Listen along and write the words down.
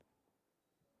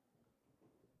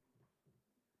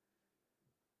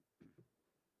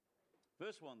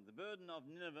Verse 1, the burden of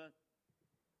Nineveh,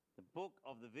 the book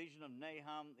of the vision of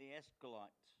Nahum the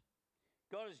Eskolite.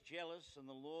 God is jealous, and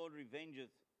the Lord revengeth.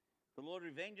 The Lord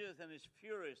revengeth and is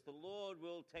furious. The Lord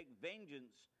will take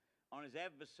vengeance on his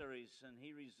adversaries, and he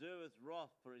reserveth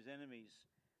wrath for his enemies.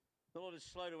 The Lord is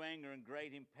slow to anger and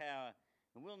great in power,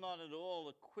 and will not at all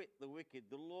acquit the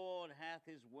wicked. The Lord hath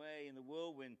his way in the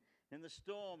whirlwind, in the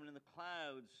storm, and in the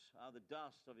clouds are the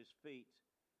dust of his feet.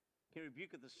 He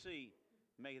rebuketh the sea,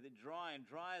 maketh it dry, and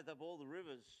drieth up all the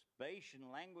rivers. Bashan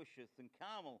languisheth, and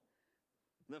Carmel,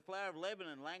 the flower of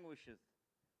Lebanon, languisheth.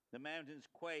 The mountains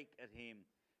quake at him,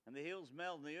 and the hills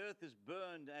melt, and the earth is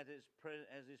burned at his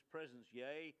presence,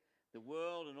 yea, the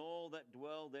world and all that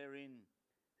dwell therein.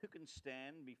 Who can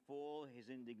stand before his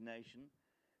indignation?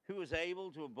 Who is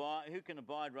able to abide? Who can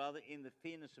abide rather in the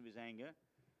fierceness of his anger?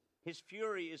 His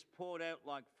fury is poured out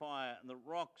like fire, and the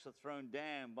rocks are thrown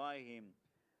down by him.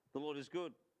 The Lord is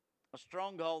good, a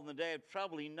stronghold in the day of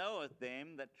trouble. He knoweth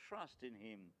them that trust in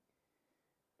him.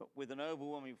 But with an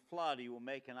overwhelming flood he will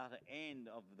make an utter end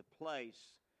of the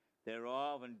place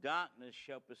thereof, and darkness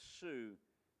shall pursue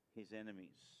his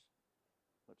enemies.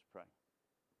 Let's pray.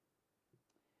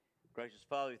 Gracious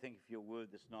Father, we thank you for your word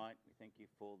this night. We thank you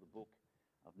for the book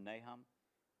of Nahum.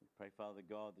 We pray, Father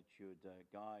God, that you would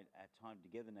guide our time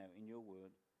together now in your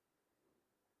word.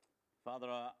 Father,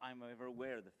 I'm ever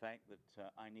aware of the fact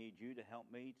that I need you to help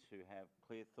me to have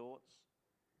clear thoughts,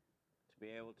 to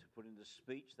be able to put into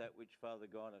speech that which, Father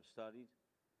God, I've studied.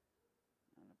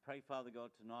 And I pray, Father God,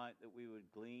 tonight that we would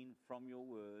glean from your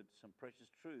word some precious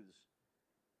truths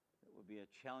that would be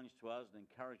a challenge to us, an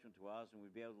encouragement to us, and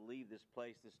we'd be able to leave this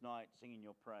place this night singing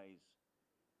your praise.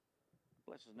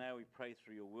 Bless us now, we pray,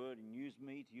 through your word, and use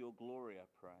me to your glory, I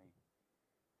pray.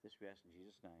 This we ask in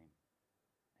Jesus' name.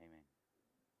 Amen.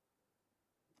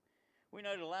 We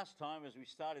noted last time, as we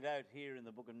started out here in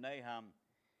the book of Nahum,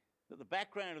 that the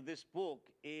background of this book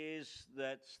is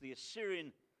that the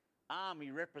Assyrian army,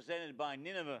 represented by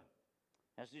Nineveh,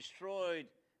 has destroyed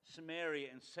Samaria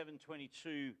in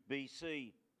 722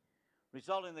 BC,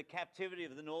 resulting in the captivity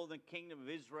of the northern kingdom of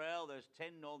Israel, those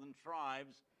 10 northern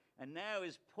tribes, and now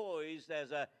is poised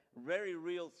as a very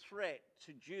real threat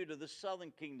to Judah, the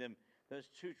southern kingdom, those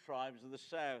 2 tribes of the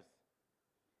south.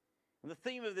 And the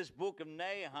theme of this book of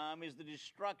Nahum is the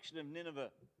destruction of Nineveh.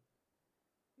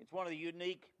 It's one of the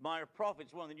unique minor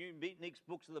prophets, one of the unique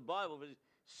books of the Bible, but it's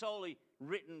solely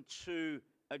written to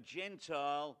a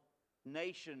Gentile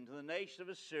nation, to the nation of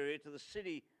Assyria, to the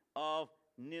city of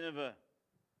Nineveh.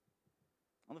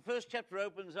 And the first chapter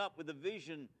opens up with the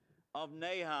vision of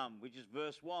Nahum, which is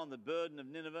verse 1, the burden of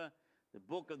Nineveh, the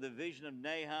book of the vision of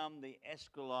Nahum the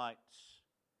Eskolite.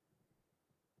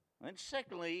 And then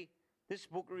secondly, this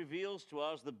book reveals to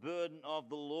us the burden of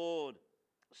the Lord,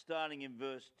 starting in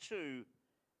verse 2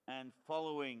 and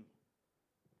following.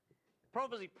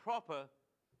 Prophecy proper,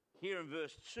 here in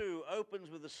verse 2,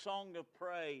 opens with a song of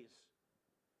praise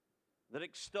that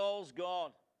extols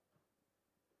God.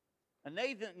 And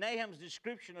Nahum's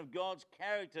description of God's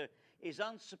character is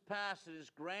unsurpassed in his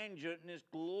grandeur and his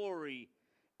glory,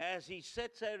 as he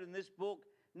sets out in this book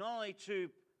not only to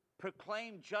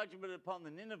proclaim judgment upon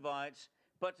the Ninevites,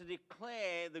 but to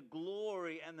declare the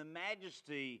glory and the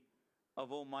majesty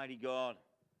of Almighty God.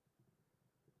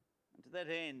 And to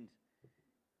that end,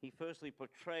 he firstly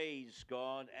portrays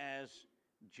God as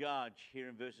judge here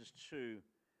in verses 2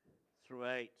 through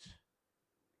 8.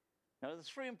 Now, there's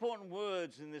 3 important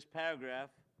words in this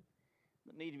paragraph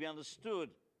that need to be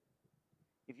understood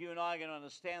if you and I are going to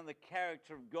understand the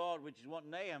character of God, which is what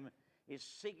Nahum is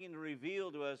seeking to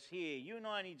reveal to us here. You and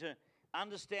I need to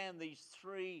understand these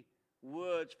 3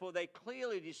 words, for they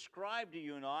clearly describe to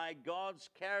you and I God's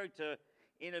character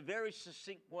in a very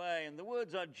succinct way. And the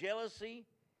words are jealousy,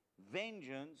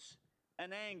 vengeance,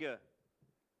 and anger.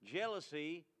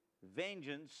 Jealousy,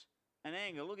 vengeance, and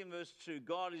anger. Look in verse 2.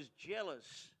 God is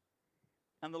jealous,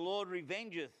 and the Lord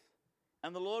revengeth,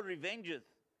 and the Lord revengeth,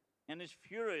 and is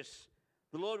furious.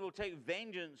 The Lord will take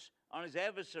vengeance on his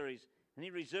adversaries, and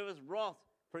he reserveth wrath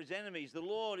for his enemies. The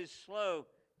Lord is slow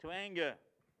to anger,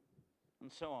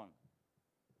 and so on.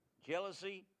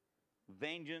 Jealousy,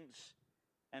 vengeance,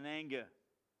 and anger.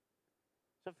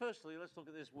 So firstly, let's look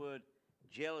at this word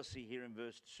jealousy here in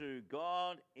verse 2.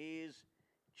 God is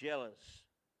jealous.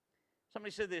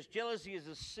 Somebody said this: jealousy is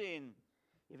a sin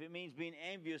if it means being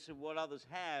envious of what others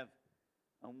have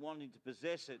and wanting to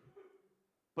possess it.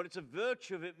 But it's a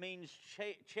virtue if it means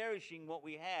cherishing what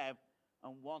we have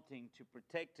and wanting to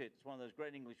protect it. It's one of those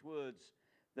great English words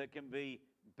that can be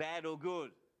bad or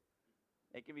good.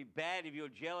 It can be bad if you're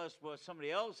jealous for what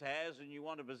somebody else has and you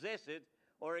want to possess it,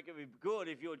 or it can be good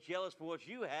if you're jealous for what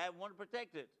you have and want to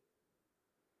protect it.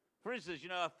 For instance,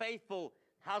 a faithful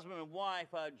husband and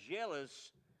wife are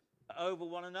jealous over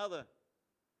one another.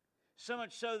 So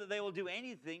much so that they will do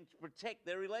anything to protect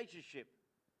their relationship.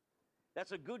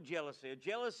 That's a good jealousy. A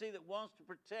jealousy that wants to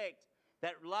protect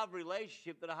that love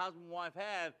relationship that a husband and wife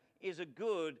have is a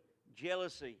good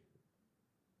jealousy.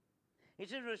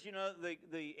 It's interesting,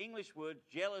 the English words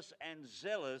jealous and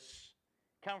zealous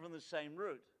come from the same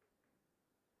root.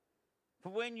 For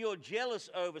when you're jealous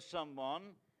over someone,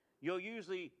 you're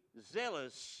usually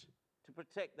zealous to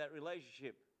protect that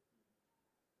relationship.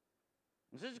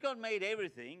 And since God made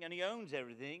everything and He owns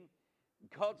everything,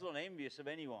 God's not envious of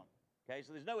anyone. Okay,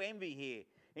 so there's no envy here.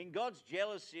 In God's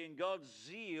jealousy and God's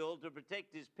zeal to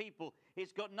protect His people,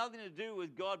 it's got nothing to do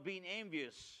with God being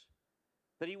envious.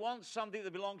 That He wants something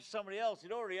that belongs to somebody else.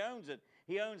 He already owns it.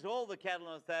 He owns all the cattle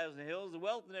on 1,000 hills, the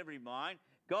wealth in every mine.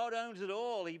 God owns it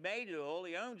all. He made it all.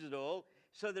 He owns it all.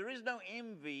 So there is no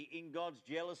envy in God's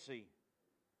jealousy.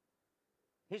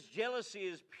 His jealousy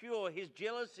is pure. His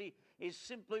jealousy is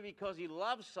simply because He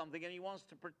loves something and He wants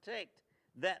to protect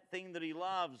that thing that He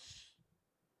loves.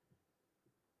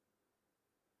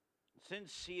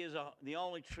 Since He is the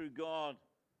only true God,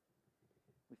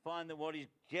 we find that what He's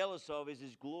jealous of is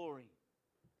His glory.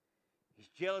 He's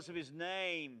jealous of His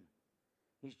name.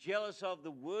 He's jealous of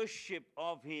the worship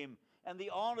of Him and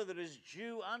the honor that is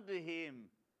due unto Him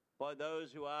by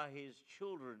those who are His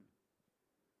children.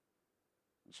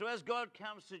 And so as God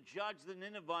comes to judge the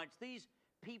Ninevites, these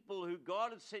people who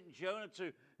God had sent Jonah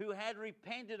to, who had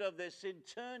repented of their sin,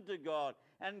 turned to God,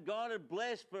 and God had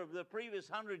blessed for the previous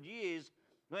 100 years,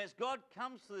 as God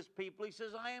comes to this people, He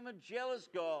says, I am a jealous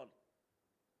God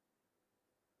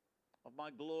of my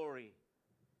glory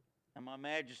and my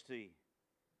majesty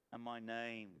and my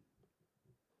name.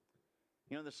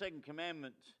 The second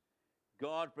commandment,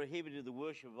 God prohibited the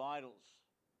worship of idols.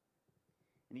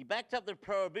 And He backed up the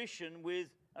prohibition with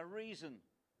a reason.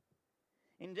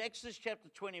 In Exodus chapter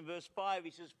 20, verse 5,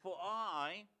 He says, For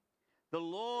I, the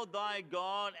Lord thy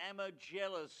God, am a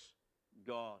jealous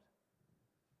God.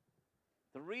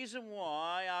 The reason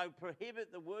why I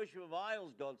prohibit the worship of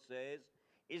idols, God says,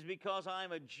 is because I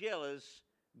am a jealous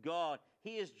God.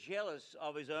 He is jealous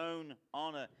of His own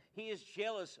honor. He is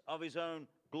jealous of His own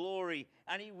glory.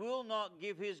 And He will not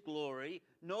give His glory,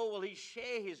 nor will He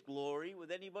share His glory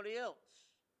with anybody else.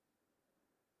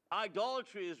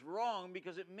 Idolatry is wrong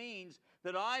because it means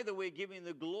that either we're giving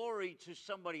the glory to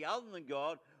somebody other than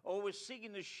God, or we're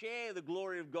seeking to share the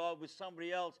glory of God with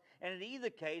somebody else. And in either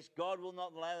case, God will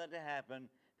not allow that to happen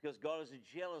because God is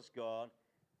a jealous God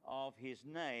of His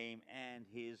name and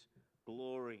His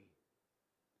glory.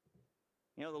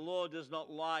 The Lord does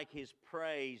not like His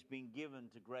praise being given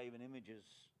to graven images.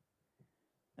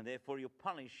 And therefore He'll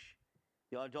punish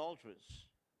the idolaters.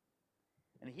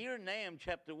 And here in Nahum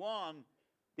chapter 1,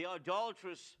 the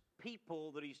idolatrous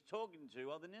people that He's talking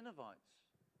to are the Ninevites.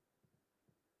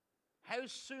 How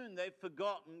soon they've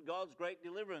forgotten God's great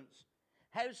deliverance.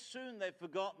 How soon they've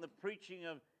forgotten the preaching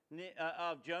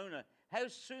of Jonah. How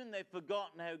soon they've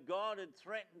forgotten how God had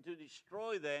threatened to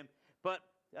destroy them. But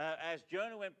as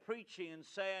Jonah went preaching and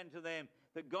saying to them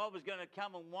that God was going to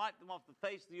come and wipe them off the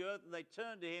face of the earth, and they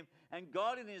turned to Him, and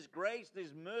God in His grace and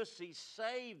His mercy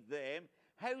saved them,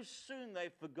 how soon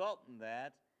they've forgotten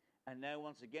that, and now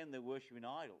once again they're worshiping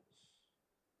idols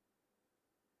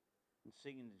and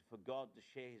seeking for God to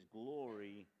share His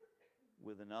glory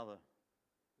with another.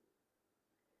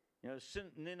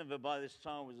 Nineveh by this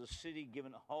time was a city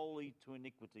given wholly to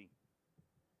iniquity,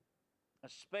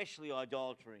 especially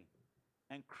idolatry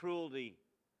and cruelty.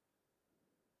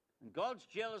 And God's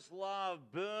jealous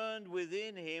love burned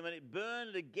within Him, and it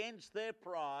burned against their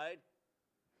pride,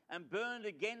 and burned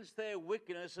against their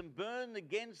wickedness, and burned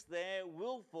against their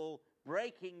willful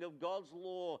breaking of God's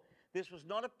law. This was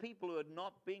not a people who had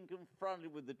not been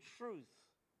confronted with the truth.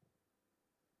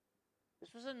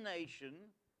 This was a nation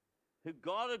who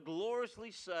God had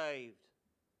gloriously saved.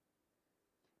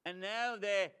 And now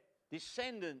their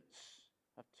descendants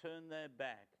have turned their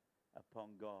back upon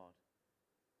God.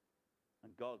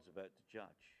 And God's about to judge.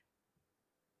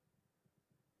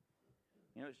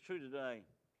 It's true today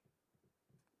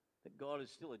that God is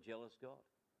still a jealous God.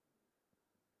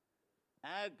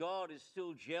 Our God is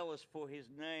still jealous for His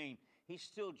name. He's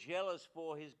still jealous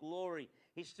for His glory.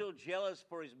 He's still jealous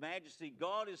for His majesty.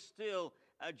 God is still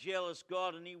a jealous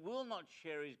God, and He will not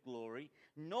share His glory,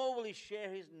 nor will He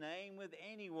share His name with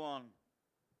anyone.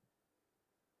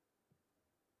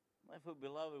 Therefore,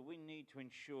 beloved, we need to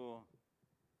ensure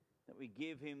that we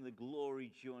give Him the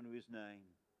glory due unto His name,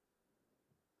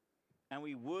 and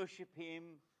we worship Him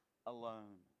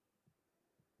alone.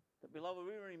 But beloved,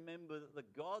 we remember that the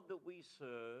God that we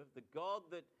serve, the God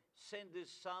that sent his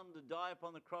Son to die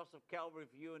upon the cross of Calvary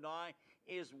for you and I,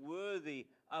 is worthy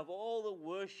of all the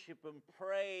worship and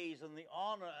praise and the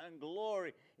honor and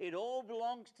glory. It all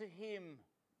belongs to him.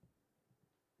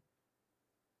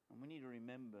 And we need to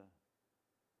remember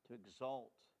to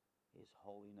exalt his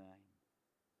holy name,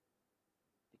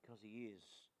 because he is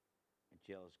a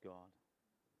jealous God.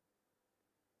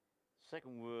 The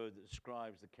second word that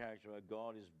describes the character of our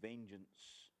God is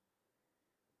vengeance.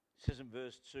 It says in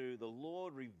verse 2, the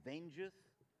Lord revengeth,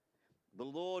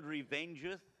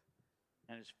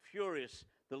 and is furious.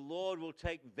 The Lord will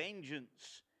take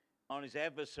vengeance on his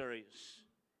adversaries.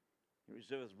 He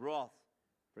reserves wrath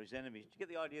for his enemies. Do you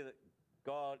get the idea that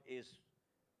God is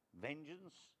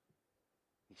vengeance?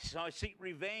 He says, I seek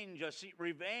revenge,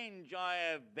 I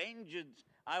have vengeance.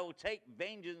 I will take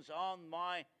vengeance on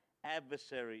my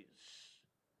adversaries.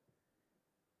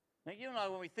 Now, you and I,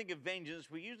 when we think of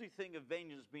vengeance, we usually think of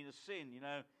vengeance being a sin.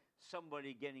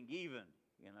 Somebody getting even.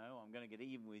 I'm going to get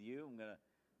even with you. I'm going to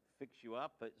fix you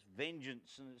up. It's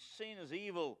vengeance, and it's seen as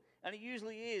evil. And it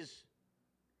usually is.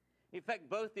 In fact,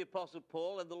 both the Apostle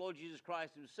Paul and the Lord Jesus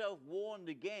Christ himself warned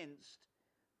against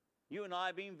you and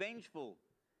I being vengeful.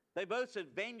 They both said,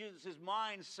 vengeance is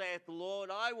mine, saith the Lord,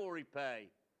 I will repay.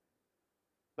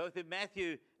 Both in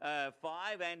Matthew 5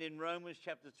 and in Romans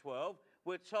chapter 12,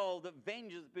 we're told that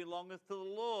vengeance belongeth to the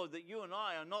Lord, that you and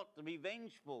I are not to be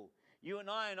vengeful. You and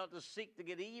I are not to seek to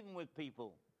get even with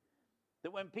people.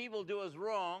 That when people do us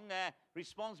wrong, our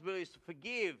responsibility is to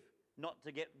forgive, not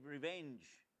to get revenge.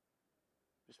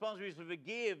 Responsibility is to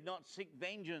forgive, not seek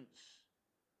vengeance.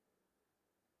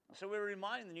 So we're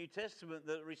reminding the New Testament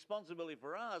that the responsibility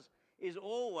for us is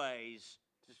always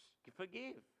to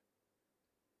forgive.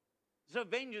 So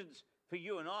vengeance for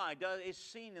you and I is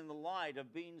seen in the light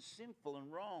of being sinful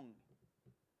and wrong.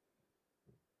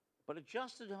 But a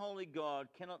just and holy God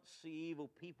cannot see evil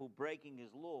people breaking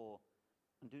his law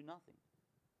and do nothing.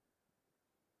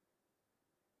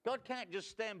 God can't just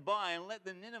stand by and let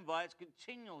the Ninevites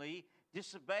continually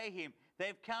disobey him.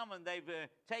 They've come and they've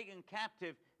taken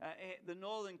captive the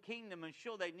northern kingdom, and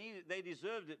sure, they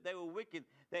deserved it. They were wicked.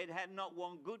 They'd had not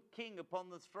one good king upon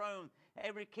the throne.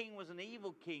 Every king was an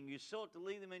evil king who sought to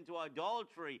lead them into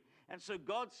idolatry. And so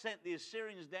God sent the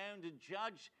Assyrians down to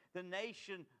judge the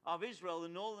nation of Israel, the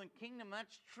northern kingdom.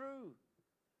 That's true.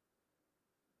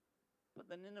 But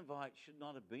the Ninevites should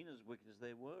not have been as wicked as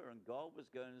they were, and God was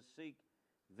going to seek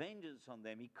vengeance on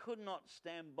them. He could not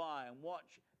stand by and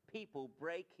watch people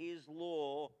break his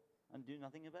law and do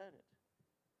nothing about it.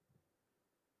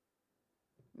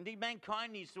 Indeed,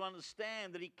 mankind needs to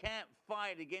understand that he can't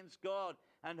fight against God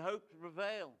and hope to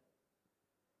prevail.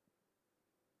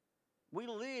 We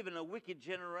live in a wicked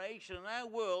generation, and our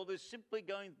world is simply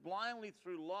going blindly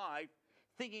through life,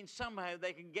 thinking somehow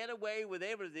they can get away with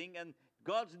everything, and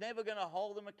God's never going to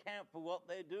hold them account for what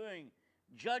they're doing.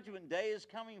 Judgment Day is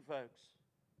coming, folks.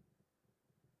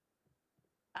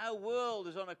 Our world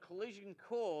is on a collision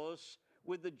course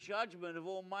with the judgment of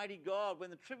Almighty God. When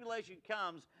the tribulation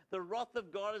comes, the wrath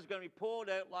of God is going to be poured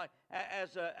out like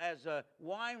as a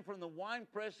wine from the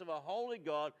winepress of a holy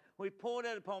God. We poured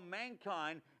out upon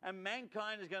mankind, and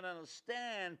mankind is going to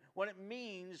understand what it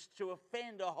means to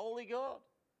offend a holy God.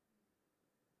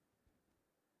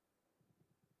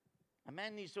 A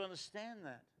man needs to understand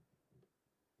that.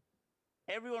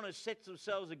 Everyone who sets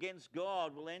themselves against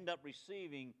God will end up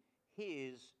receiving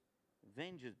his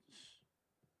vengeance.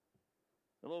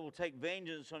 The Lord will take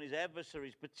vengeance on his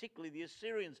adversaries, particularly the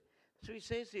Assyrians. So he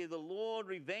says here, the Lord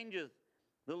revengeth,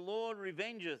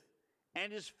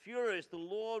 and is furious. The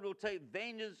Lord will take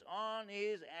vengeance on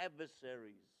his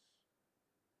adversaries.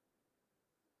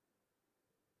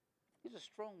 These are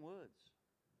strong words.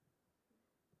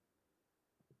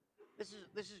 This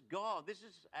is God. This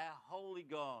is our holy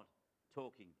God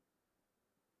talking.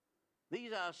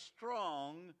 These are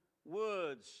strong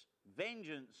words.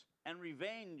 Vengeance and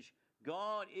revenge.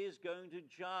 God is going to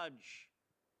judge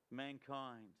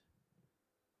mankind.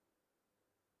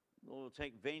 The Lord will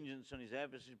take vengeance on his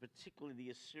adversaries, particularly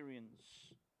the Assyrians.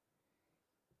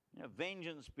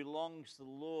 Vengeance belongs to the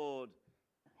Lord.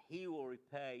 He will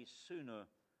repay sooner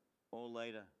or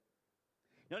later.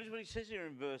 Notice what he says here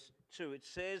in verse 2. It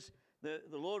says, the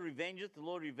Lord revengeth, the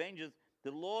Lord revengeth.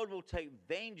 The Lord will take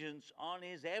vengeance on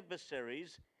his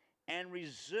adversaries and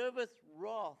reserveth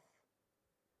wrath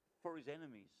for his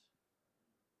enemies.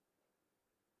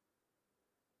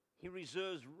 He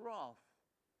reserves wrath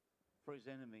for his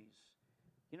enemies.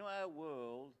 Our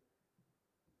world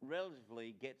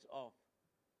relatively gets off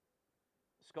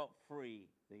scot-free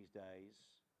these days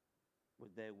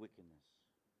with their wickedness.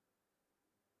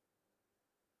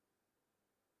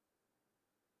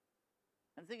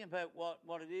 And think about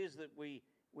what it is that we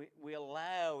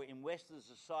allow in Western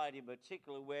society in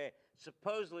particular, where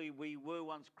supposedly we were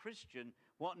once Christian,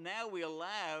 what now we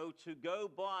allow to go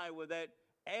by without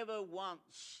ever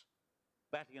once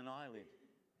batting an eyelid.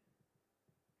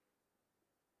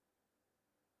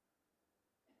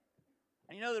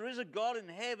 And you know, there is a God in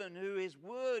heaven who his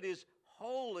word is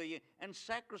holy and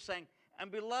sacrosanct. And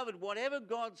beloved, whatever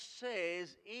God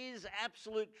says is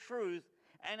absolute truth.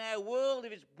 And our world,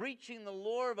 if it's breaching the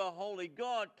law of a holy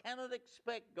God, cannot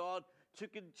expect God to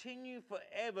continue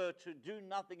forever to do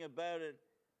nothing about it.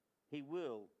 He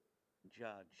will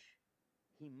judge.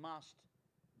 He must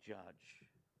judge.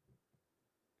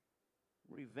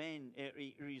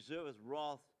 He reserveth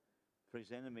wrath for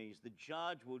his enemies. The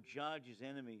judge will judge his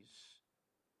enemies.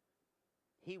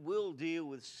 He will deal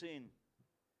with sin.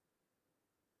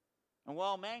 And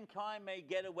while mankind may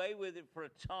get away with it for a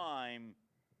time,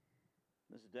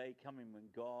 there's a day coming when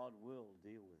God will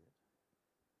deal with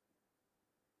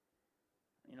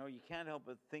it. You know, you can't help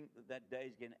but think that day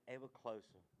is getting ever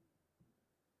closer.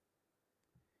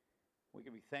 We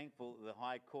can be thankful that the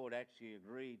High Court actually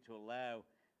agreed to allow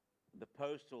the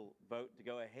postal vote to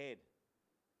go ahead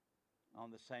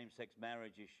on the same-sex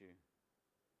marriage issue.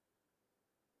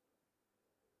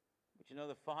 But you know,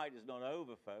 the fight is not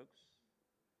over, folks.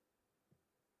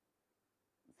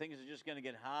 Things are just going to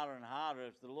get harder and harder.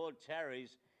 If the Lord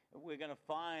tarries, we're going to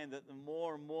find that the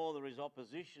more and more there is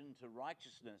opposition to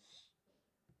righteousness.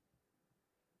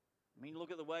 I mean, look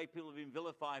at the way people have been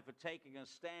vilified for taking a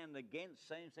stand against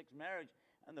same-sex marriage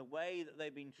and the way that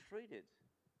they've been treated.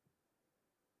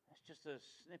 That's just a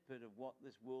snippet of what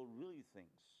this world really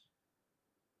thinks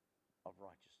of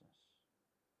righteousness.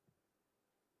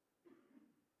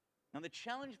 And the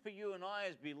challenge for you and I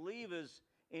as believers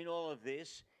in all of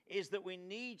this is that we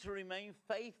need to remain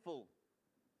faithful,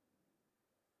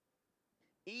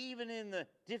 even in the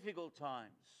difficult times,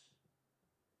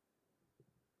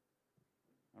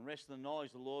 and rest in the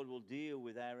knowledge the Lord will deal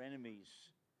with our enemies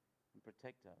and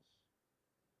protect us.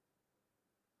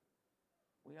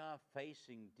 We are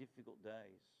facing difficult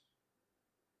days,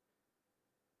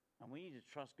 and we need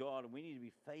to trust God, and we need to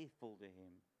be faithful to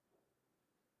him.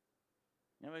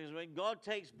 You know, because when God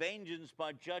takes vengeance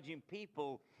by judging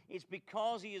people, it's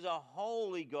because he is a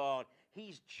holy God.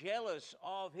 He's jealous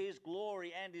of his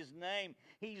glory and his name.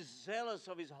 He's zealous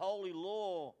of his holy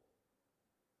law.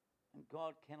 And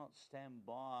God cannot stand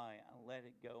by and let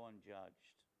it go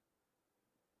unjudged.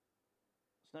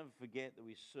 Let's never forget that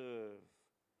we serve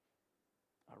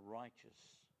a righteous,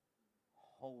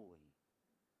 holy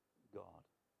God.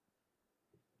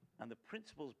 And the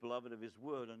principles, beloved, of his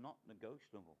word are not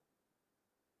negotiable.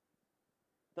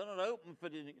 They're not open for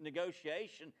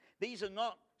negotiation. These are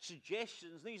not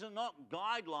suggestions. These are not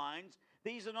guidelines.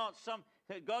 These are not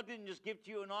God didn't just give to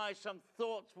you and I some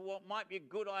thoughts for what might be a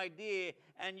good idea,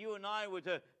 and you and I were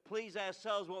to please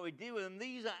ourselves what we do with them.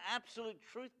 These are absolute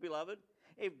truth, beloved.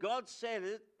 If God said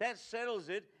it, that settles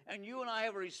it, and you and I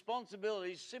have a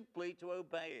responsibility simply to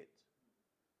obey it.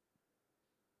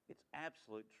 It's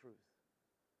absolute truth.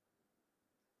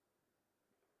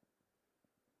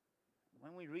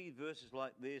 When we read verses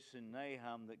like this in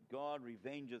Nahum, that God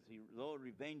revengeth, the Lord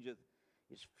revengeth,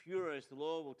 is furious, the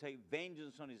Lord will take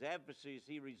vengeance on his adversaries,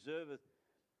 he reserveth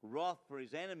wrath for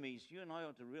his enemies, you and I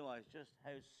ought to realize just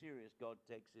how serious God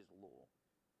takes his law.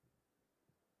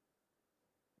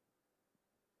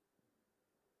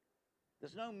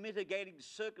 There's no mitigating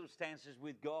circumstances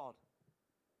with God.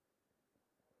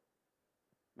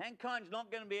 Mankind's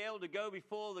not going to be able to go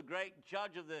before the great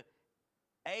judge of the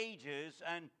ages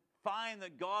and find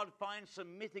that God finds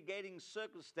some mitigating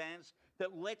circumstance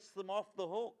that lets them off the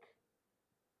hook.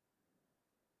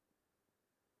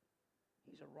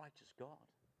 He's a righteous God.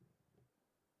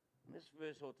 And this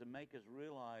verse ought to make us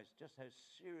realize just how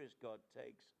serious God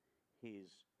takes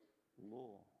his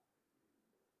law.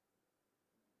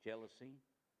 Jealousy,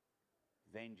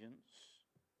 vengeance,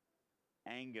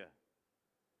 anger.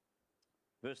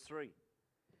 Verse 3.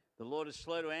 The Lord is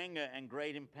slow to anger and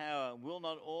great in power, and will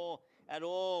not at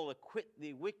all acquit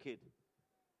the wicked.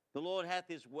 The Lord hath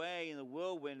his way in the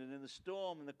whirlwind, and in the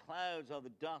storm, and the clouds are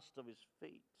the dust of his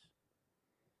feet.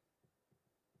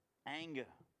 Anger.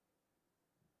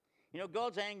 You know,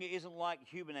 God's anger isn't like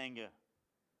human anger.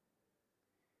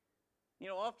 You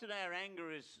know, often our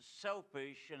anger is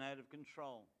selfish and out of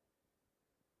control.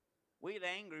 We get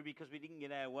angry because we didn't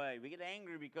get our way. We get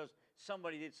angry because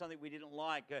somebody did something we didn't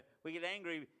like. We get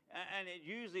angry, and it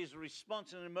usually is a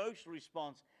response, an emotional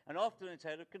response, and often it's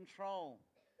out of control.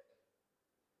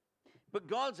 But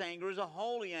God's anger is a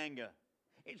holy anger.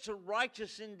 It's a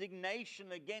righteous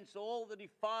indignation against all that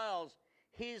defiles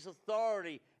his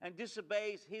authority and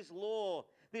disobeys his law.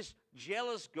 This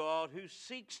jealous God who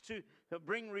seeks to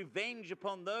bring revenge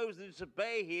upon those that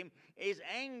disobey him is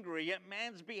angry at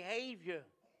man's behavior.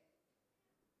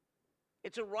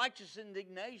 It's a righteous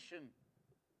indignation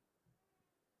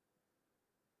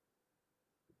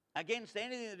against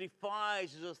anything that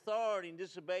defies his authority and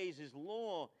disobeys his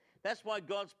law. That's why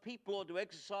God's people ought to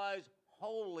exercise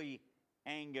holy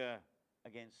anger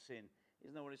against sin.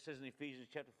 Isn't that what it says in Ephesians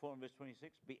chapter 4 and verse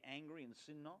 26? Be angry and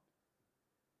sin not.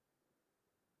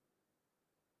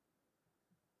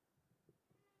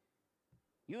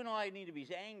 You and I need to be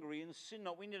angry and sin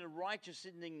not. We need a righteous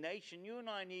indignation. You and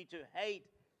I need to hate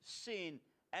sin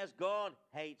as God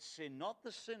hates sin, not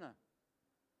the sinner,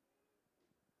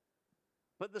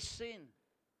 but the sin,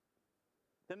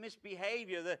 the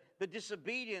misbehavior, the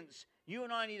disobedience. You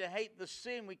and I need to hate the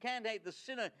sin. We can't hate the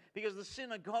sinner because the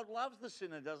sinner, God loves the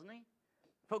sinner, doesn't he?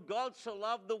 For God so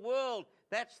loved the world,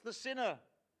 that's the sinner,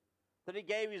 that he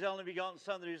gave his only begotten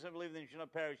Son, that whosoever believes in him shall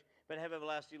not perish, but have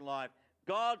everlasting life.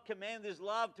 God commanded his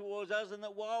love towards us, and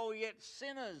that while we were yet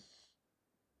sinners,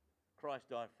 Christ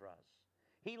died for us.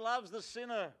 He loves the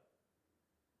sinner,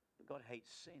 but God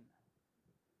hates sin.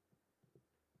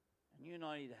 And you and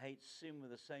I need to hate sin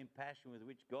with the same passion with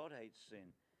which God hates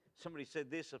sin. Somebody said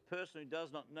this: a person who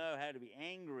does not know how to be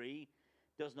angry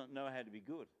does not know how to be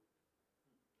good.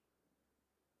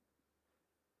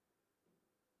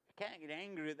 If you can't get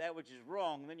angry at that which is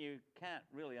wrong, then you can't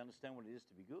really understand what it is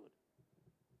to be good.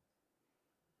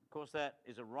 Of course, that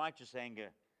is a righteous anger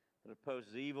that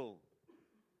opposes evil.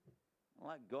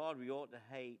 Like God, we ought to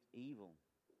hate evil.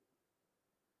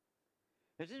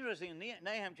 It's interesting, in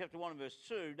Nahum chapter 1 and verse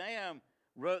 2, Nahum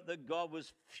wrote that God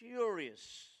was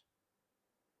furious.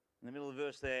 In the middle of the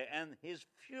verse there, and is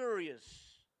furious.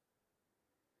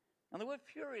 And the word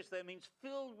furious there means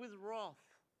filled with wrath.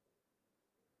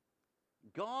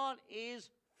 God is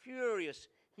furious.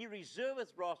 He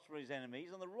reserveth wrath for his enemies,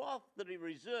 and the wrath that he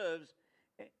reserves,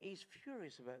 he's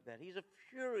furious about that. He's a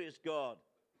furious God.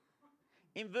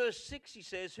 In verse 6 he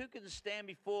says, who can stand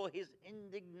before his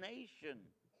indignation?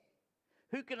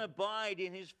 Who can abide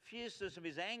in his fierceness of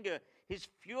his anger? His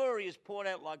fury is poured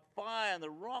out like fire, and the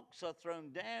rocks are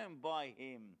thrown down by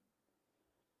him.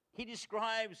 He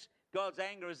describes God's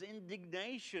anger as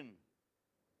indignation.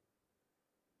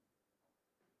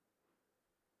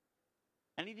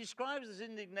 And he describes his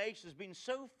indignation as being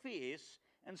so fierce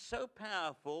and so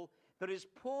powerful that it is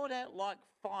poured out like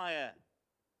fire.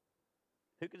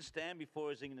 Who can stand before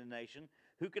his indignation?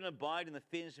 Who can abide in the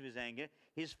fierceness of his anger?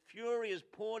 His fury is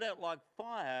poured out like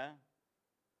fire,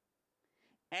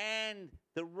 and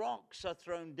the rocks are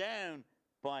thrown down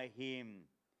by him.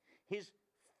 His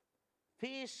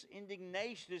fierce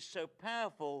indignation is so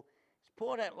powerful, it's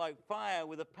poured out like fire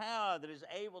with a power that is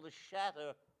able to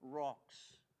shatter rocks.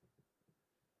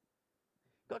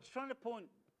 God's trying to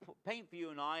paint for you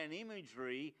and I an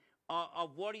imagery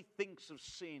of what he thinks of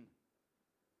sin.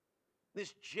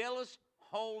 This jealous,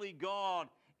 holy God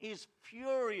is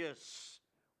furious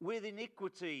with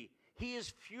iniquity. He is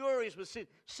furious with sin,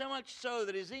 so much so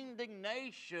that his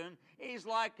indignation is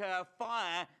like a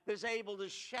fire that's able to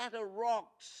shatter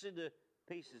rocks into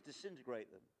pieces,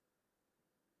 disintegrate them.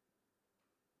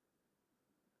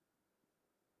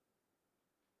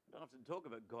 We don't often talk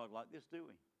about God like this, do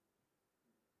we?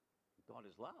 God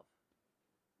is love.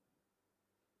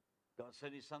 God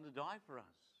sent his Son to die for us.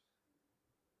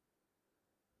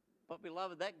 But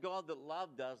beloved, that God that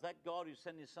loved us, that God who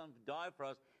sent his Son to die for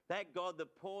us, that God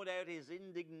that poured out his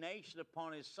indignation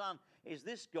upon his Son is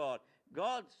this God.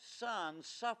 God's Son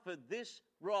suffered this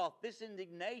wrath, this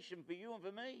indignation for you and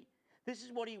for me. This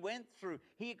is what he went through.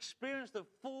 He experienced the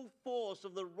full force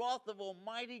of the wrath of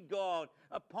Almighty God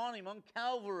upon him on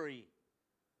Calvary.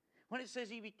 When it says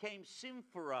he became sin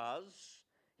for us,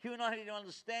 you and I need to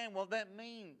understand what that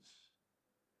means.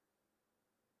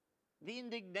 The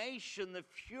indignation, the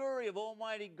fury of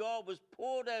Almighty God was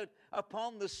poured out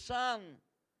upon the Son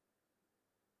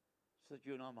so that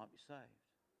you and I might be saved.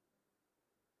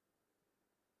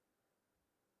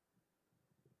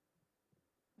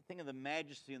 Think of the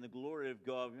majesty and the glory of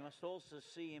God. We must also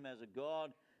see him as a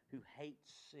God who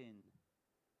hates sin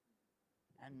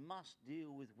and must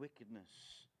deal with wickedness.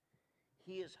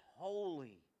 He is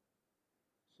holy,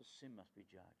 so sin must be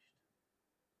judged.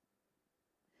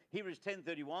 Hebrews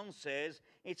 10:31 says,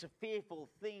 it's a fearful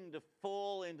thing to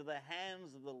fall into the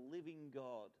hands of the living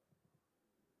God.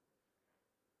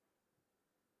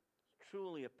 It's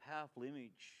truly a powerful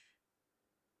image.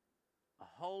 A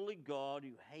holy God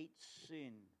who hates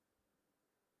sin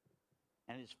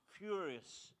and is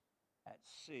furious at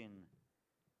sin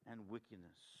and wickedness.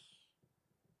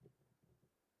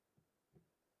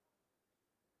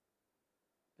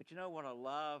 But you know what I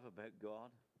love about God?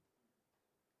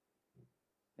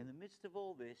 In the midst of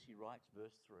all this, he writes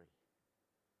verse 3.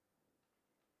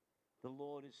 The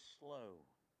Lord is slow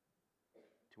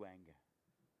to anger,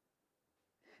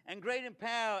 and great in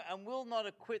power, and will not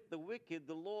acquit the wicked.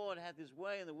 The Lord hath his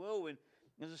way in the whirlwind,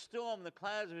 as a storm in the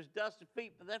clouds of his dusty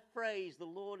feet. But that phrase, the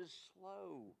Lord is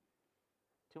slow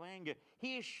to anger,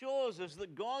 he assures us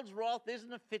that God's wrath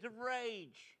isn't a fit of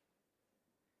rage.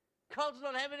 God's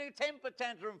not having a temper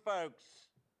tantrum, folks. It's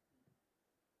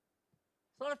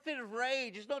not a fit of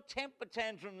rage. It's not temper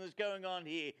tantrum that's going on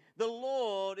here. The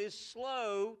Lord is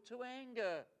slow to anger.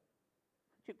 Aren't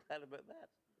you glad about that?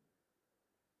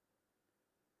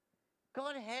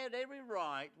 God had every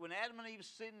right. When Adam and Eve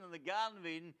sinned in the Garden of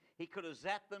Eden, he could have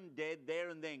zapped them dead there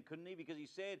and then, couldn't he? Because he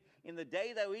said, in the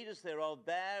day thou eatest thereof,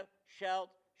 thou shalt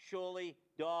surely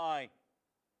die.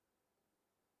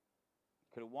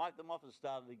 He could have wiped them off and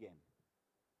started again.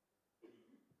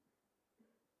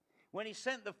 When he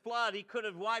sent the flood, he could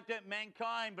have wiped out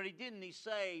mankind, but he didn't. He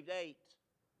saved 8.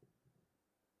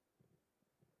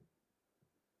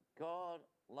 God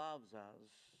loves us,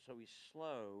 so he's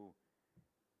slow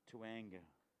to anger.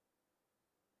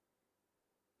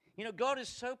 You know, God is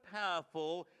so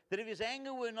powerful that if his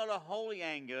anger were not a holy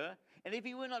anger, and if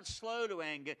he were not slow to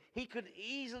anger, he could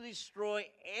easily destroy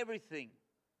everything.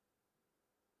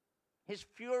 His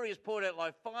fury is poured out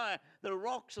like fire. The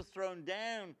rocks are thrown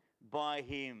down by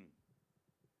him.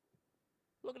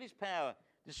 Look at his power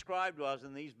described to us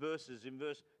in these verses, in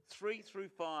verse 3 through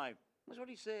 5. That's what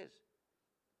he says.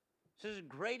 He says,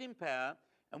 great in power,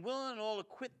 and will not all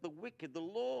acquit the wicked. The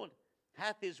Lord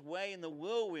hath his way in the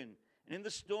whirlwind, and in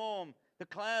the storm. The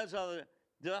clouds are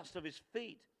the dust of his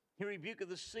feet. He rebuketh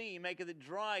the sea, he maketh it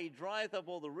dry. He drieth up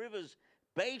all the rivers.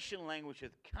 Bashan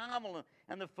languisheth, Carmel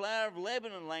and the flower of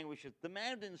Lebanon languisheth. The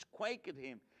mountains quake at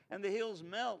him, and the hills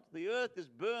melt. The earth is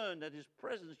burned at his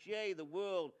presence, yea, the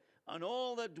world, and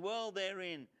all that dwell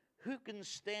therein. Who can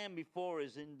stand before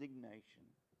his indignation?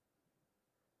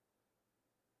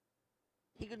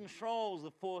 He controls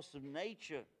the force of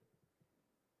nature.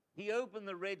 He opened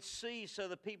the Red Sea so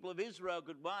the people of Israel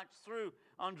could march through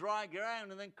on dry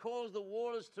ground, and then caused the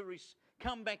waters to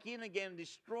come back in again and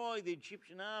destroy the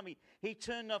Egyptian army. He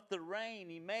turned off the rain.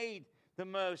 He made the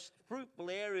most fruitful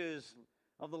areas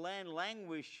of the land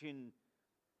languish in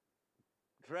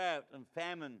drought and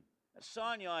famine. At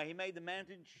Sinai, he made the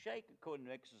mountains shake, according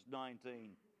to Exodus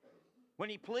 19. When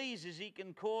he pleases, he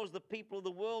can cause the people of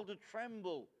the world to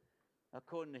tremble,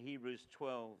 according to Hebrews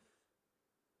 12.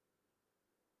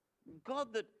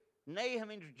 God that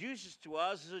Nahum introduces to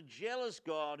us is a jealous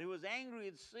God who is angry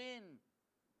at sin.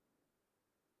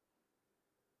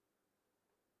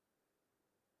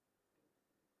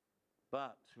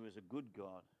 But who is a good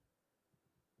God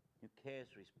who cares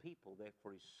for his people,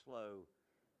 therefore he's slow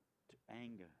to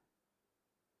anger.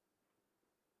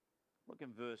 Look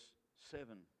in verse 7.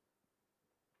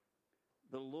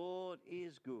 The Lord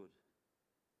is good,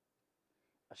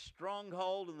 a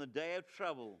stronghold in the day of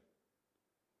trouble.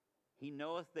 He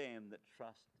knoweth them that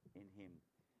trust in him.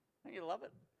 Don't you love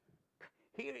it?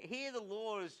 Here the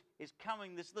Lord is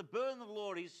coming. This is the burden of the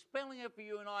Lord. He's spelling out for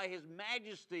you and I his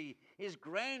majesty, his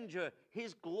grandeur,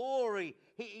 his glory.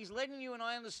 He's letting you and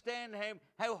I understand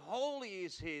how holy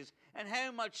is his, and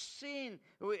how much sin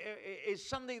is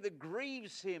something that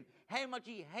grieves him, how much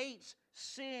he hates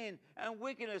sin and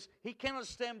wickedness. He cannot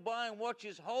stand by and watch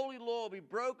his holy law be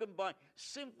broken by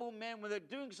sinful men without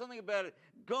doing something about it.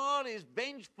 God is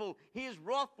vengeful. He is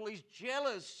wrathful. He's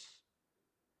jealous.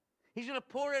 He's going to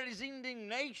pour out his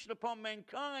indignation upon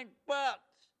mankind, but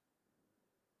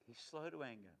he's slow to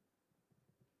anger,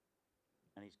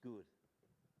 and he's good.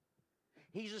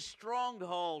 He's a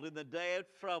stronghold in the day of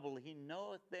trouble. He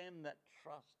knoweth them that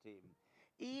trust him.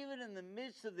 Even in the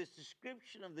midst of this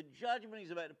description of the judgment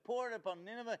he's about to pour it upon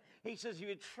Nineveh, he says, if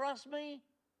you trust me,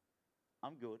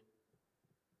 I'm good,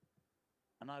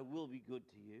 and I will be good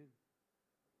to you.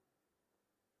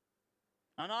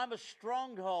 And I'm a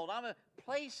stronghold. I'm a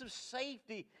place of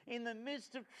safety in the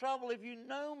midst of trouble if you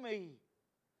know me.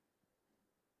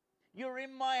 You're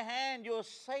in my hand. You're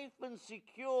safe and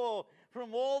secure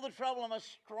from all the trouble. I'm a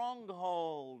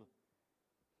stronghold.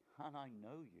 And I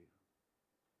know you.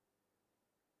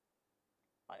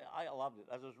 I loved it.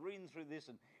 As I was reading through this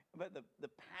and about the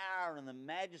power and the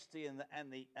majesty and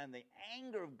the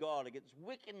anger of God against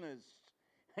wickedness.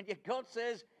 And yet God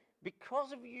says,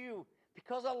 because of you,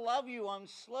 because I love you, I'm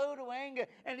slow to anger.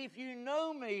 And if you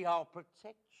know me, I'll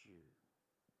protect you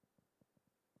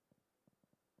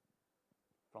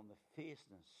from the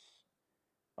fierceness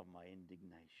of my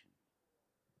indignation.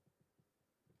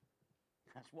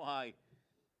 That's why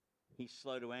he's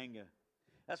slow to anger.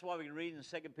 That's why we can read in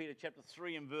 2 Peter chapter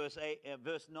 3 and verse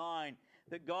 9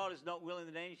 that God is not willing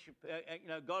that any should,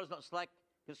 God is not slack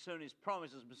concerning his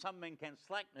promises, but some men can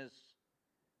slackness.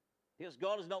 Because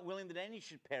God is not willing that any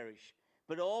should perish,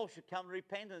 but all should come to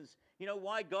repentance. You know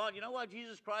why God? You know why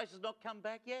Jesus Christ has not come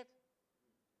back yet?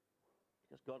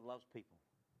 Because God loves people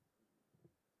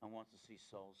and wants to see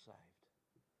souls saved.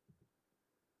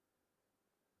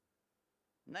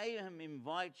 Nahum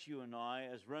invites you and I,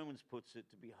 as Romans puts it,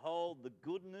 to behold the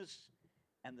goodness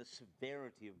and the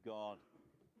severity of God,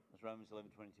 as Romans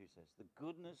 11:22 says. The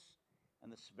goodness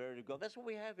and the severity of God. That's what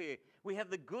we have here. We have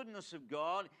the goodness of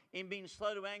God in being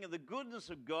slow to anger, the goodness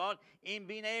of God in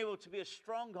being able to be a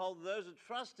stronghold to those who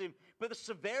trust him, but the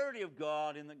severity of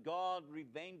God in that God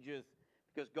revengeth,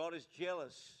 because God is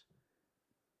jealous,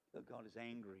 that God is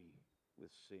angry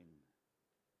with sin.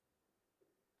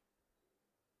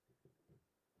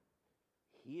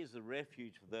 He is the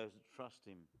refuge for those that trust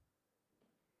him,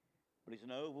 but he's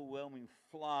an overwhelming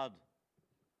flood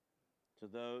to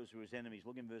those who are his enemies.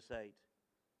 Look in verse 8.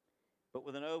 But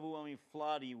with an overwhelming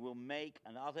flood he will make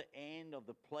an utter end of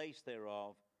the place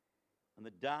thereof, and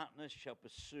the darkness shall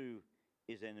pursue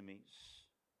his enemies.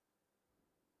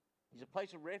 He's a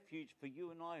place of refuge for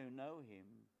you and I who know him,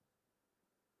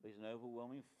 but he's an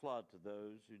overwhelming flood to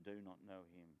those who do not know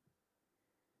him.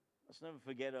 Let's never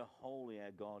forget how holy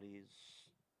our God is,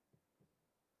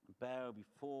 and bow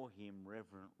before him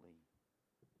reverently.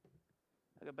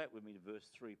 Now go back with me to verse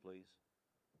 3, please.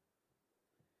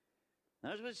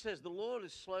 Notice what it says, the Lord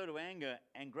is slow to anger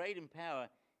and great in power,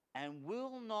 and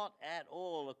will not at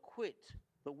all acquit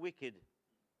the wicked.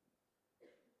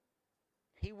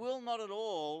 He will not at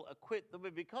all acquit the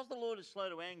wicked. Because the Lord is slow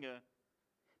to anger,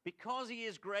 because he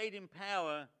is great in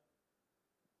power,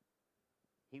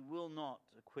 he will not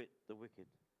acquit the wicked.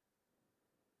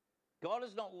 God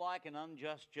is not like an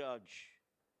unjust judge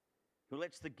who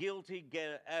lets the guilty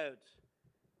get out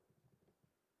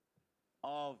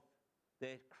of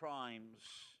their crimes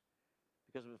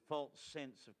because of a false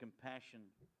sense of compassion.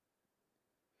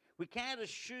 We can't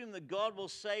assume that God will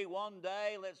say one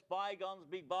day, let's bygones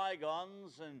be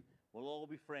bygones and we'll all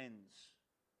be friends.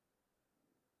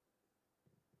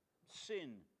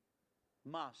 Sin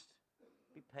must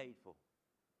be paid for.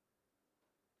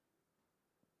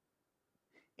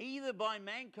 Either by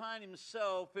mankind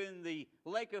himself in the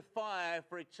lake of fire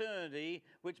for eternity,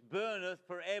 which burneth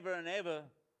forever and ever,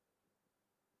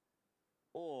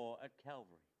 or at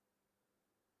Calvary.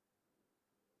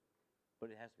 But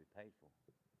it has to be paid for.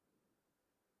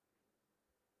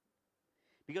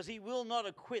 Because he will not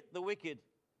acquit the wicked.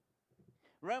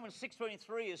 Romans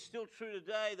 6:23 is still true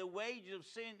today. The wages of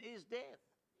sin is death.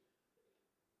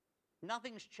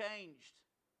 Nothing's changed.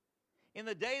 In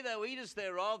the day thou eatest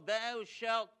thereof, thou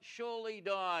shalt surely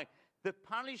die. The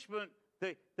punishment,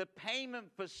 the payment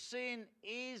for sin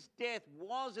is death.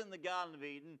 Was in the Garden of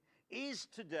Eden, is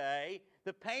today.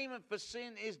 The payment for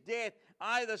sin is death.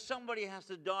 Either somebody has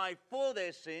to die for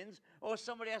their sins, or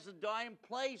somebody has to die in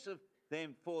place of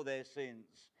them for their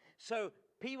sins. So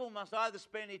people must either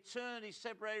spend eternity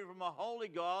separated from a holy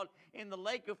God in the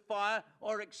lake of fire,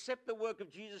 or accept the work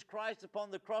of Jesus Christ upon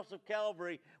the cross of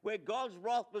Calvary, where God's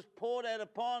wrath was poured out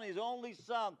upon his only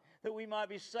Son that we might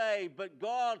be saved. But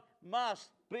God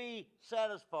must be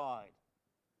satisfied.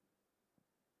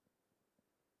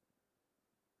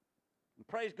 And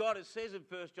praise God, it says in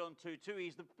 1 John 2:2,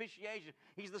 he's the propitiation.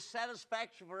 He's the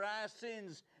satisfaction for our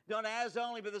sins. Not ours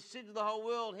only, but the sins of the whole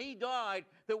world. He died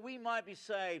that we might be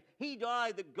saved. He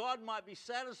died that God might be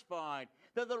satisfied.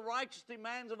 That the righteous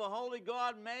demands of a holy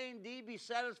God may indeed be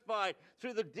satisfied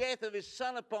through the death of his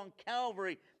Son upon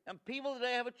Calvary. And people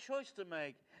today have a choice to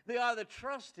make. They either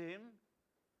trust him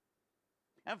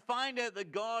and find out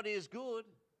that God is good,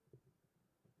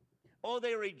 or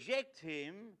they reject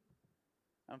him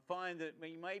and find that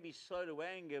he may be slow to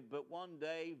anger, but one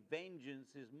day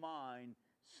vengeance is mine,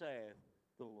 saith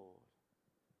the Lord.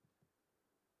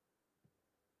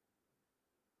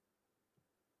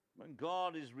 When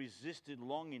God is resisted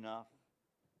long enough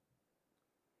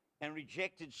and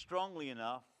rejected strongly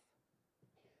enough,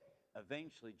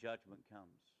 eventually judgment comes.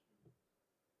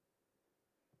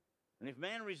 And if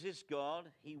man resists God,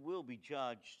 he will be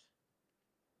judged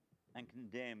and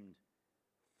condemned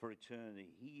for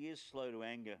eternity. He is slow to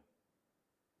anger.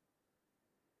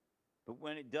 But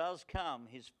when it does come,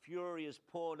 his fury is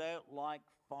poured out like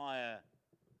fire.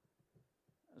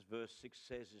 As verse 6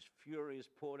 says, his fury is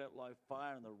poured out like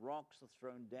fire, and the rocks are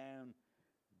thrown down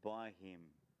by him.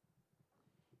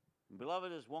 And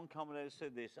beloved, as one commentator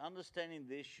said this, understanding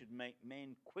this should make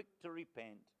men quick to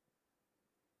repent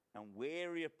and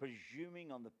wary of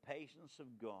presuming on the patience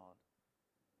of God.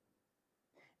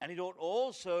 And it ought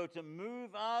also to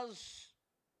move us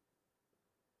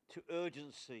to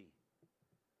urgency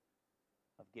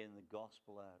of getting the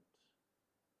gospel out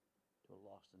to a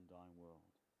lost and dying world.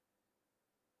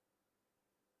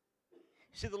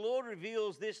 See, the Lord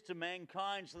reveals this to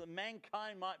mankind so that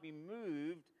mankind might be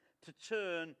moved to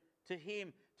turn to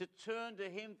Him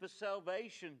for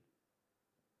salvation,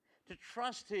 to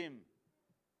trust Him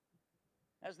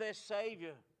as their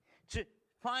Savior, to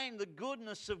find the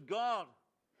goodness of God,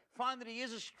 find that He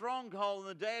is a stronghold in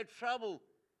the day of trouble,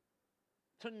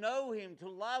 to know Him, to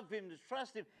love Him, to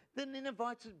trust Him. The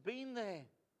Ninevites had been there.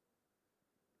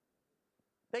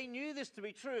 They knew this to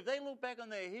be true. If they look back on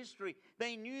their history,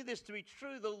 they knew this to be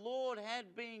true. The Lord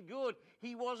had been good.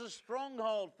 He was a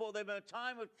stronghold for them in a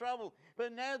time of trouble.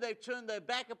 But now they've turned their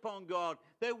back upon God.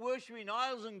 They're worshiping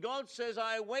idols, and God says,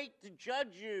 I await to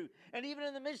judge you. And even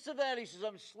in the midst of that, He says,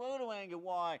 I'm slow to anger.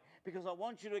 Why? Because I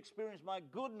want you to experience my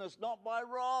goodness, not my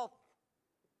wrath.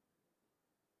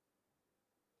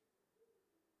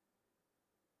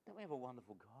 Don't we have a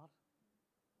wonderful God?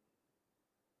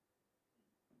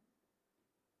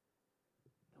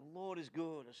 The Lord is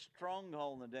good, a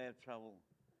stronghold in the day of trouble.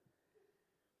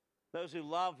 Those who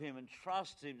love Him and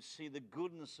trust Him see the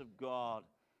goodness of God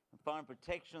and find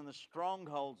protection in the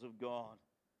strongholds of God,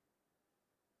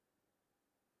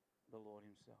 the Lord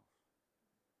Himself.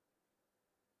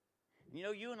 You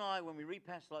know, you and I, when we read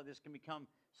passages like this, can become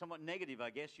somewhat negative, I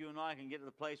guess. You and I can get to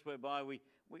the place whereby we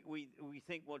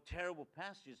think, what terrible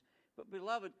passages. But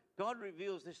beloved, God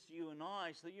reveals this to you and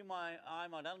I so that I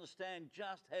might understand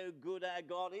just how good our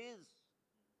God is.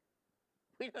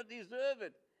 We don't deserve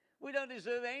it. We don't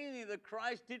deserve anything that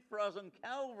Christ did for us on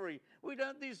Calvary. We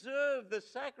don't deserve the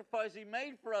sacrifice He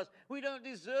made for us. We don't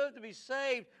deserve to be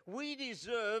saved. We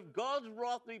deserve God's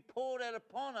wrath to be poured out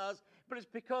upon us, but it's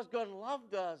because God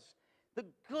loved us. The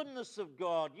goodness of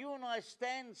God. You and I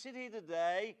sit here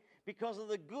today because of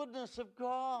the goodness of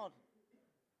God.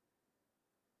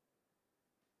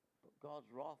 God's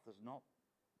wrath has not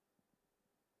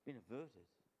been averted.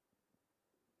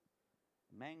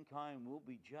 Mankind will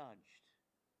be judged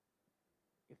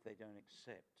if they don't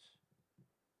accept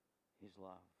His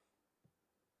love.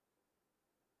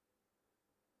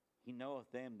 He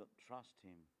knoweth them that trust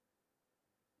Him.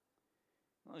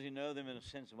 Not as you know them in a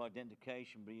sense of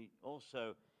identification, but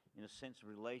also in a sense of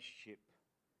relationship.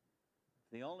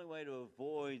 The only way to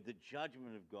avoid the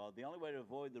judgment of God, the only way to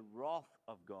avoid the wrath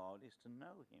of God is to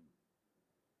know Him.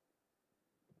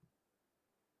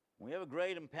 We have a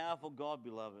great and powerful God,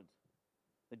 beloved,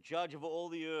 the judge of all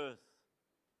the earth.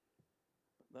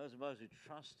 But those of us who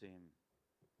trust Him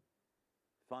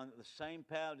find that the same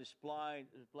power displayed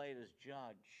as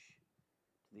judge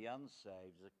to the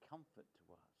unsaved is a comfort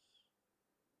to us.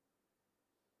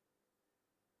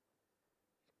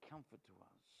 It's a comfort to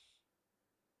us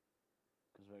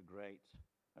because of how great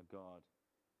a God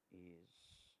is.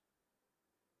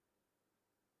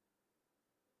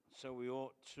 So we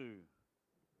ought to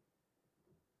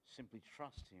simply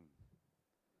trust Him,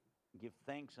 give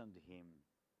thanks unto Him,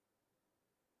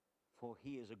 for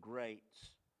He is a great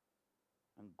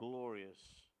and glorious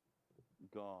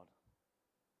God.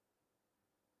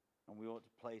 And we ought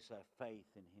to place our faith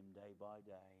in Him day by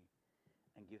day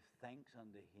and give thanks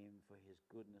unto Him for His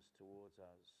goodness towards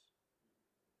us.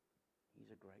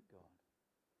 He's a great God.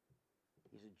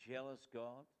 He's a jealous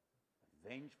God, a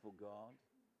vengeful God,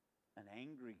 an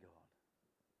angry God.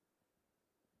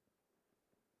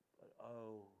 But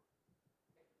oh,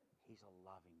 He's a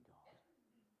loving God.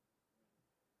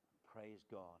 Praise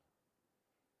God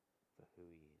for who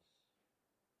He is.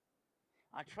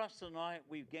 I trust tonight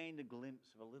we've gained a glimpse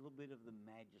of a little bit of the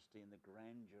majesty and the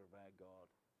grandeur of our God.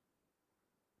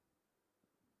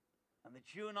 And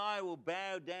that you and I will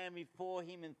bow down before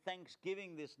Him in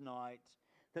thanksgiving this night,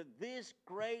 that this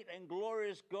great and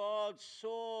glorious God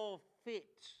saw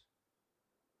fit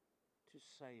to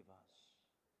save us.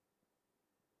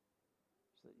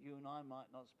 So that you and I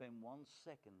might not spend 1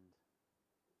 second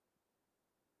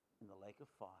in the lake of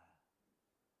fire,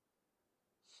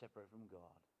 separate from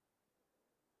God.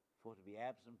 For to be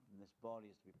absent from this body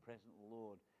is to be present with the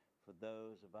Lord for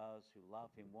those of us who love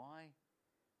Him. Why?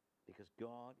 Because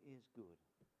God is good.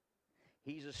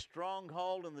 He's a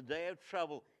stronghold in the day of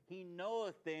trouble. He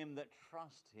knoweth them that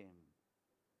trust Him.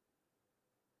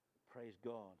 Praise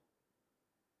God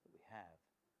that we have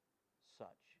such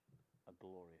a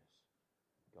glorious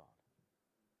God.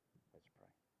 Let's pray.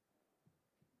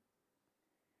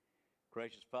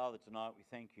 Gracious Father, tonight we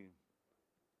thank You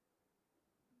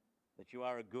that You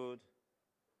are a good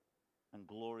and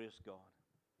glorious God,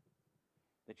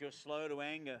 that You're slow to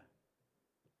anger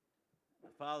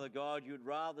Father God, you would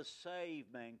rather save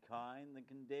mankind than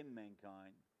condemn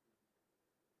mankind.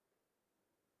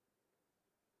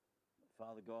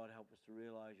 Father God, help us to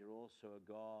realize you're also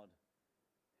a God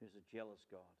who's a jealous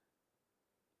God.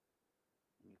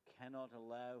 And you cannot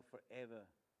allow forever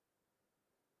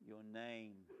your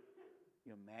name,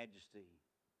 your majesty,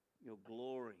 your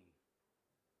glory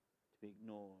to be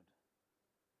ignored.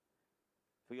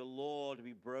 For your law to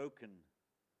be broken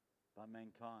by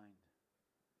mankind.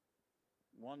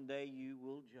 One day you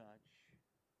will judge.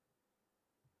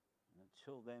 And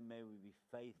until then, may we be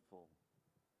faithful,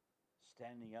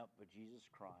 standing up for Jesus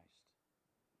Christ,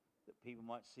 that people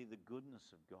might see the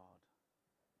goodness of God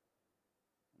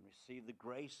and receive the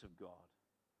grace of God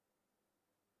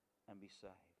and be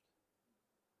saved.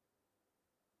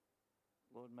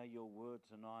 Lord, may your word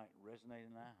tonight resonate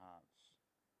in our hearts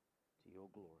to your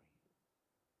glory.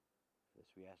 This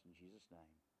we ask in Jesus'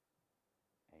 name.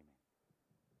 Amen.